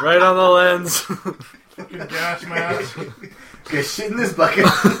 Right on the lens. Fucking gas mask. get shit in this bucket,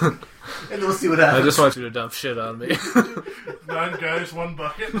 and we'll see what happens. I just want you to dump shit on me. 9 guys, 1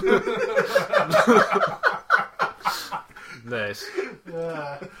 bucket. Nice.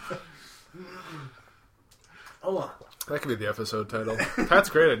 Oh, That could be the episode title. Pat's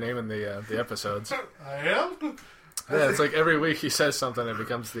great at naming the episodes. I am? Yeah, it's like every week he says something and it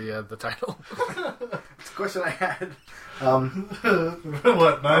becomes the title. It's a question I had.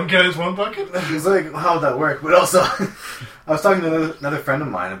 What, 9 guys, 1 bucket? It's like, how would that work? But also, I was talking to another friend of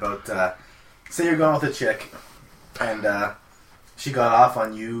mine about, say you're going with a chick, and she got off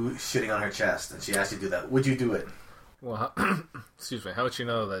on you shitting on her chest, and she asked you to do that. Would you do it? Well, excuse me, how would you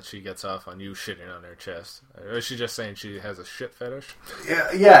know that she gets off on you shitting on her chest? Or is she just saying she has a shit fetish?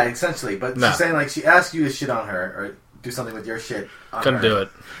 Yeah, essentially. But No. she's saying, like, she asked you to shit on her, or do something with your shit on Couldn't her. do it.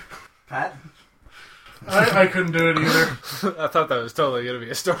 Pat? I couldn't do it either. I thought that was totally going to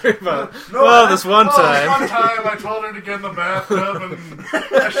be a story about, No, this one One time. time I told her to get in the bathtub and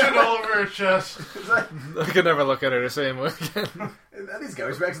I shit all over her chest. I could never look at her the same way again. Are these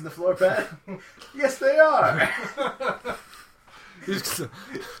garbage bags on the floor, Pat? Yes, they are. These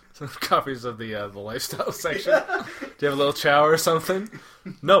some copies of the lifestyle section. Do you have a little chow or something?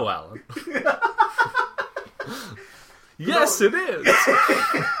 No, Alan. Yes, it is.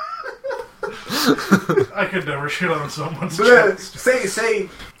 I could never shit on someone's But, chest. say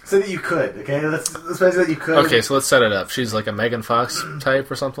that you could, okay? Let's say that you could. Okay, so let's set it up. She's like a Megan Fox type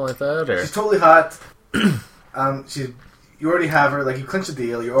or something like that, or She's totally hot. You already have her, like, you clinch the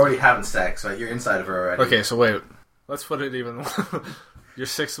deal, you're already having sex, right? You're inside of her already. okay. So wait, let's put it even. You're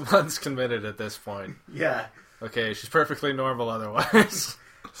 6 months committed at this point. Yeah. Okay, she's perfectly normal otherwise.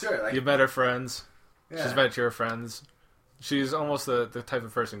 Sure, like, You met her friends. yeah. She's met your friends. She's almost the type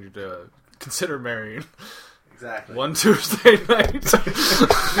of person you'd consider marrying. Exactly. One Tuesday night.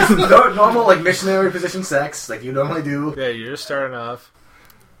 Normal, like, missionary position sex, like you normally do. Yeah, you're just starting off,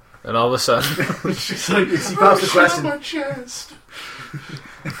 and all of a sudden, She's like, She pops the shit question. on my chest.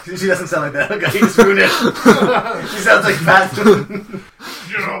 She doesn't sound like that. Okay, you just ruined it. She sounds like Pat.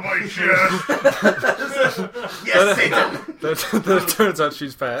 Shit on my chest. Yes, Satan. that turns out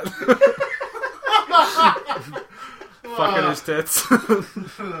she's Pat. Fucking his tits.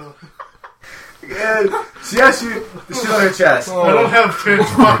 And she asked you to shit on her chest. I don't have tits,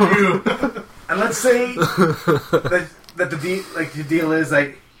 fuck you. And let's say that the deal is,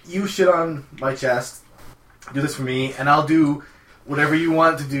 like, you shit on my chest, do this for me, and I'll do whatever you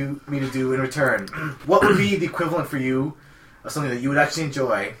want me to do in return. What would be the equivalent for you of something that you would actually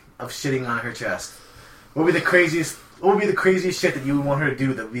enjoy of shitting on her chest? What would be the craziest shit that you would want her to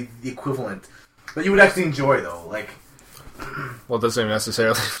do that would be the equivalent that you would actually enjoy, though? Like, Well, it doesn't even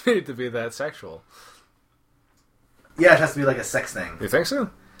necessarily need to be that sexual. yeah, it has to be like a sex thing. You think so?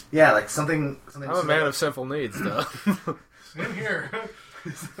 Yeah, like something I'm a man of simple needs, though. Same here.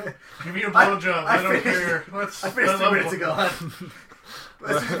 Give me a blowjob. I don't care. I finished 3 minutes ago.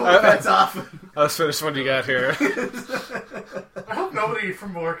 Let's just pull the I- pants off. I was finished when you got here. I hope nobody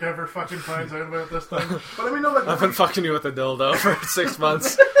from work ever fucking finds out about this thing. But I mean, no, I've like, been fucking you with a dildo for 6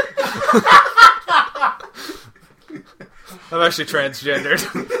 months. I'm actually transgendered.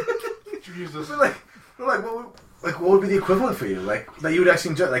 Jesus. but what would be the equivalent for you? Like that you would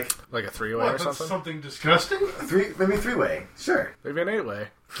actually enjoy? Like Like a 3-way What, or that's something? something disgusting? maybe 3-way. Sure. Maybe an 8-way.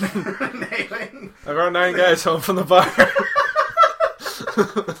 Anyway. I brought 9 guys home from the bar.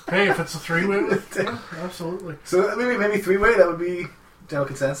 Hey, if it's a 3-way, yeah, absolutely. So maybe 3-way. That would be general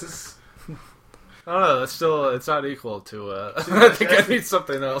consensus. I don't know, it's not equal to, I think I need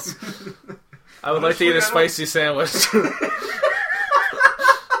something else. I would like to eat a spicy sandwich.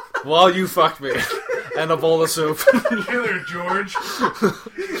 While you fuck me. And a bowl of soup. Hey there, George.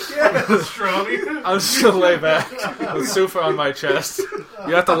 Yeah. Pastrami. I'm just gonna lay back with soup on my chest.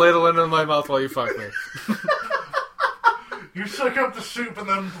 You have to ladle it into my mouth while you fuck me. You suck up the soup and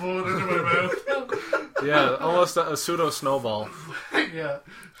then blow it into my mouth. Yeah, almost a pseudo snowball. Yeah.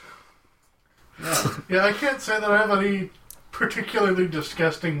 Yeah, I can't say that I have any particularly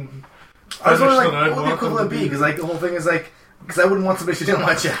disgusting I was fetish wondering, that like, I'd what would the want them equivalent to be? do. Because like the whole thing is like, because I wouldn't want somebody shitting on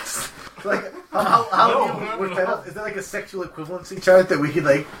my chest. Like, how No, do you no, work no. that out? Is there like a sexual equivalency chart that we could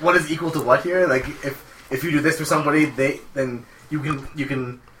like? What is equal to what here? Like, if you do this for somebody, then you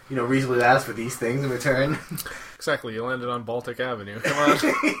can reasonably ask for these things in return. Exactly, you landed on Baltic Avenue. Come on.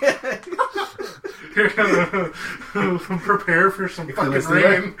 You're gonna prepare for some If you're fucking listening,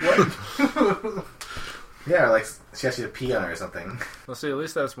 rain. what? Yeah, or like she asked you to pee on her or something. Well, see, at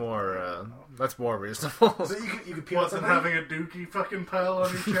least that's more reasonable. So you could pee on What's than something. having a dookie fucking pile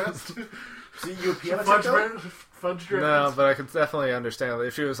on your chest? So you would pee on a Fudge chick, though? fudge No, drippings? but I could definitely understand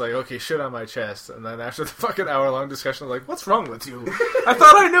if she was like, okay, shit on my chest, and then after the fucking hour-long discussion, like, what's wrong with you? I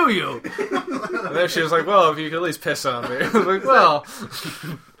thought I knew you! And then she was like, well, if you could at least piss on me. I was like, well,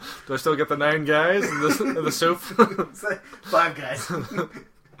 do I still get the 9 guys and the soup? It's like 5 guys.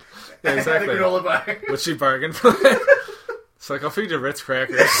 Yeah, exactly. And a granola bar. Would she bargain for that? It's like, I'll feed you Ritz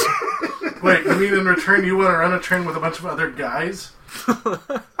crackers. Wait, you mean in return you want to run a train with a bunch of other guys? Is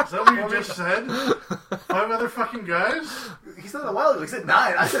that what you just said? 5 other fucking guys? He said it a while ago. He said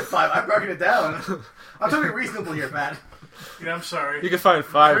 9. I said 5. I'm broken it down. I'm trying to be reasonable here, Pat. Yeah, I'm sorry. You can find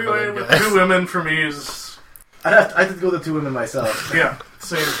 5 Three-way other with guys. 2 women for me is... I have to go with the 2 women myself. Yeah,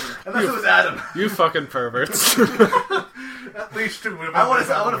 same here. Unless it was Adam. You fucking perverts. At least 2 women. I want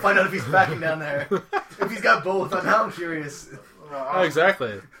to find out if he's backing down there. If he's got both, I'm curious. Oh,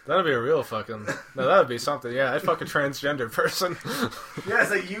 exactly. That'd be a real fucking... No, that'd be something. Yeah, I'd fuck a transgender person. Yeah, it's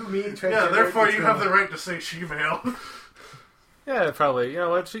like you, me, transgender. Yeah, therefore you have the right to say she-male. Yeah, probably. You know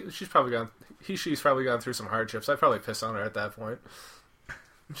what? She's probably gone... She's probably gone through some hardships. I'd probably piss on her at that point.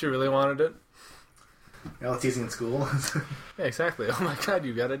 She really wanted it. All teasing in school. Yeah, exactly. Oh my god,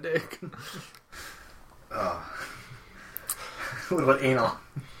 you got a dick. Oh. What about anal?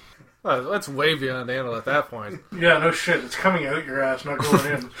 Well, that's way beyond anal at that point. Yeah, no shit. It's coming out your ass, not going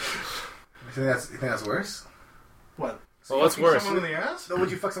in. You think that's worse? What? Well, what's Fucking worse? Someone in the ass? So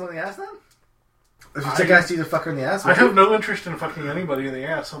would you fuck someone in the ass then? If your chick asked you to fuck her in the ass, I would have you? no interest in fucking anybody in the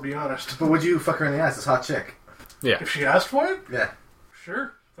ass, I'll be honest. But would you fuck her in the ass? This hot chick. Yeah. If she asked for it, Yeah.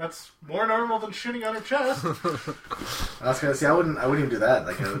 sure. That's more normal than shitting on her chest. I was gonna say I wouldn't even do that.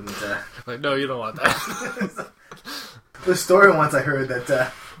 Like I wouldn't. Like, no, you don't want that. The story once I heard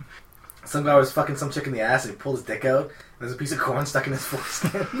that some guy was fucking some chick in the ass and he pulled his dick out and there's a piece of corn stuck in his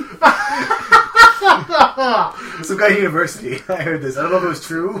foreskin. Some guy at university. I heard this. I don't know if it was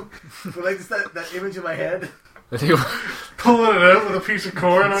true, but like just that image in my head. Pulling it out with a piece of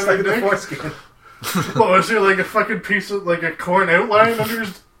corn on Stuck her in the dick. foreskin. Oh, is there like a fucking piece of, like a corn outline under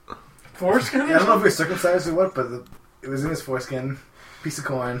his foreskin? Yeah, I don't know if he was circumcised or what, but it was in his foreskin. Piece of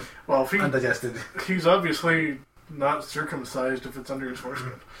corn, Well, if undigested. he's obviously not circumcised if it's under his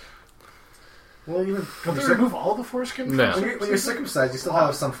foreskin. Well, even Don't they remove all the foreskin? No. when you're circumcised, you still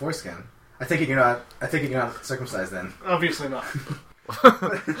have some foreskin. I take it you're not circumcised then. Obviously not.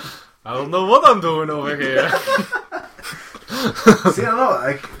 I don't know what I'm doing over here. See, I don't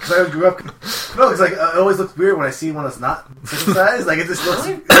know, because I grew up. No, it's like it always looks weird when I see one that's not circumcised. Like it just looks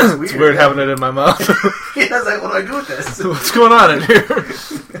weird. It's weird having it in my mouth. Yeah, it's like, what do I do with this? What's going on in here?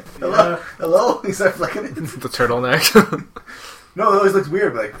 Hello? You start flicking it. The turtleneck. No, it always looks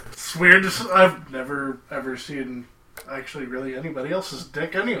weird. But like, It's weird. I've never ever seen actually really anybody else's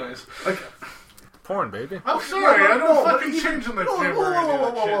dick, anyways. Porn, baby. I'm sorry, I don't No, but fucking even- change in the whoa, gym whoa, or any whoa, of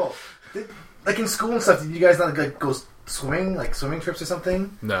whoa, that whoa, shit. whoa. Like in school and stuff, did you guys not like go swimming, like swimming trips or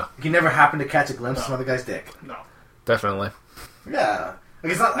something? No, You never happen to catch a glimpse of some other guy's dick. No. definitely. Yeah.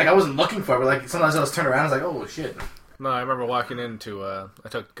 Like it's not like I wasn't looking for it, but like sometimes I was turn around, I was like, oh shit. No, I remember walking into, I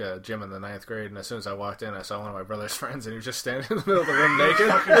took gym in the 9th grade, and as soon as I walked in, I saw one of my brother's friends, and he was just standing in the middle of the room naked.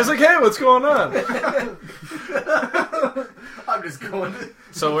 I was like, hey, what's going on? I'm just going.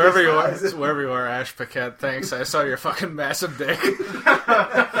 So wherever you are, Ash Paquette, thanks. I saw your fucking massive dick.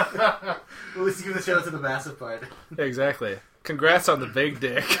 Well, let's give the shout out to the massive part. Exactly. Congrats on the big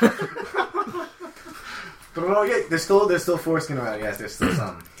dick. But no, yeah, there's still foreskin around. Yes, there's still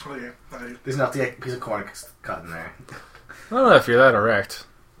some. Oh, yeah. There's not the piece of corn caught in there. I don't know if you're that erect.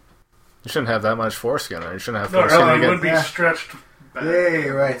 You shouldn't have that much foreskin, or you shouldn't have No, foreskin. really, to it get- would be Yeah. stretched back. Yeah,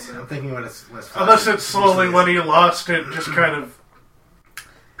 you're right. I'm thinking when it's Unless it's slowly, when he lost it, just kind of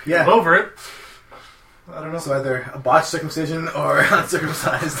yeah. over it. I don't know. So either a botched circumcision or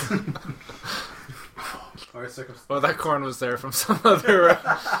uncircumcised. Or circumcised. Well, that corn was there from some other,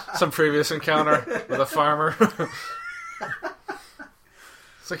 some previous encounter with a farmer.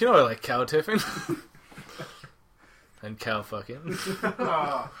 It's like, you know, I like cow tipping. And cow fucking.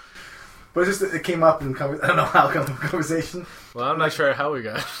 Ah. But it's just it came up in I don't know how it came up in conversation. Well, I'm not sure how we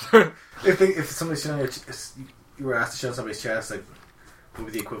got. If somebody showed on your you were asked to show somebody's chest, like what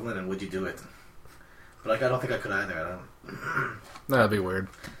would be the equivalent and would you do it? But like I don't think I could either. I don't. That'd be weird.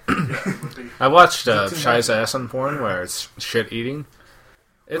 Would be. I watched Is it too Shy's Assassin porn where it's shit eating.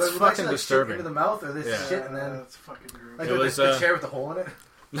 It's But would fucking actually, like, disturbing. shit into the mouth or this Yeah. shit and then That's fucking gross. like It the, was, the chair with the hole in it.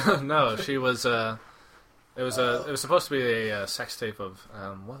 No, she was. It was supposed to be a sex tape of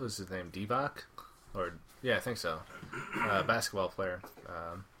what was his name, Divac, or yeah, I think so, basketball player.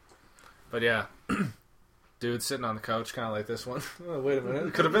 But yeah, dude sitting on the couch, kind of like this one. Oh, wait a minute,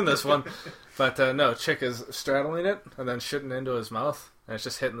 it could have been this one, but no, chick is straddling it and then shitting into his mouth, and it's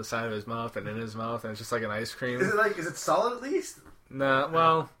just hitting the side of his mouth and in his mouth, and it's just like an ice cream. Is it solid at least? Nah,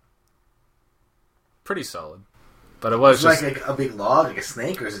 well, pretty solid. But it was Is it just like a big log, like a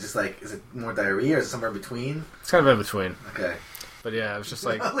snake, or is it just like is it more diarrhea, or is it somewhere in between? it's kind of in between. Okay. But yeah, it was just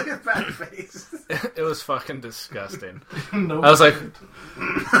like Look at that face. it was fucking disgusting. No. I was like,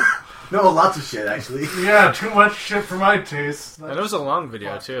 No, lots of shit, actually. Yeah, too much shit for my taste. And it was a long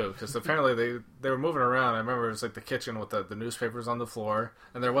video too, because apparently they were moving around. I remember it was like the kitchen with the newspapers on the floor,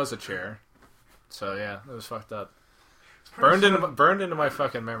 and there was a chair. So yeah, it was fucked up. Burned into my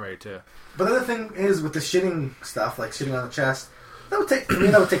fucking memory too. But the other thing is with the shitting stuff, like shitting on the chest, that would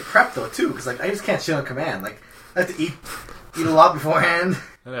take prep though too, because like I just can't shit on command. Like I have to eat a lot beforehand.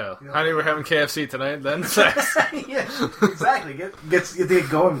 I know. Honey, we're having KFC tonight. Then sex. Yeah, exactly. You have to get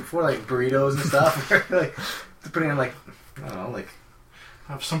going before like burritos and stuff. Like putting in like I don't know, like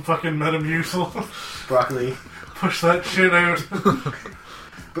have some fucking Metamucil. broccoli. Push that shit out.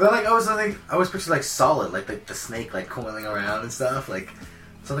 But then like I always picture like solid, like the snake like coiling around and stuff, like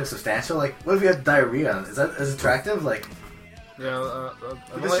something substantial. Like what if you had diarrhea? Is that as attractive? Like Yeah,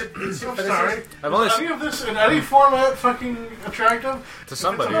 I'm sorry. I've only Is any of this in any format fucking attractive? to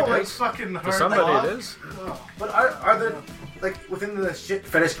somebody It's all, it like, is. fucking To hard somebody off. it is. But are there like within the shit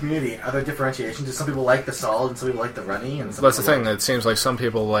fetish community? Are there differentiations? Do some people like the solid and some people like the runny? And some That's the people thing. It seems like some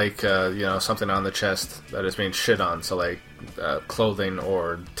people like something on the chest that is being shit on. So like clothing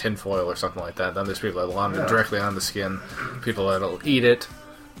or tinfoil or something like that. Then there's people that want it directly on the skin. People that'll eat it.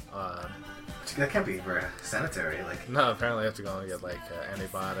 That can't be very sanitary. Like No, apparently you have to go and get like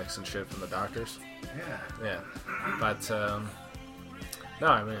antibiotics and shit from the doctors. yeah. Yeah, but no,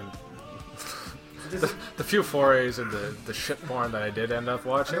 I mean the few forays and the shit porn that I did end up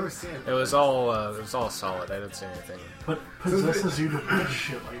watching, I never seen it. it was all solid. I didn't see anything. What possesses you to watch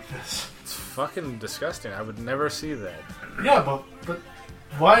shit like this? It's fucking disgusting. I would never see that. Yeah, but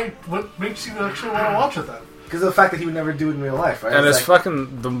why? What makes you actually want to watch it then? Because of the fact that he would never do it in real life, right? And it's like,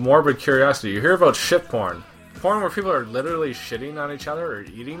 fucking the morbid curiosity. You hear about shit porn where people are literally shitting on each other or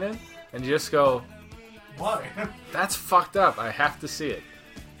eating it, and you just go, Why? "That's fucked up. I have to see it."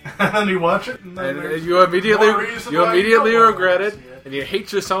 And then you watch it, and then And there's you immediately more reason why you don't regret wanna it, see it. and you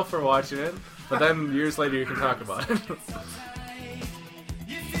hate yourself for watching it. But then years later, you can talk about it.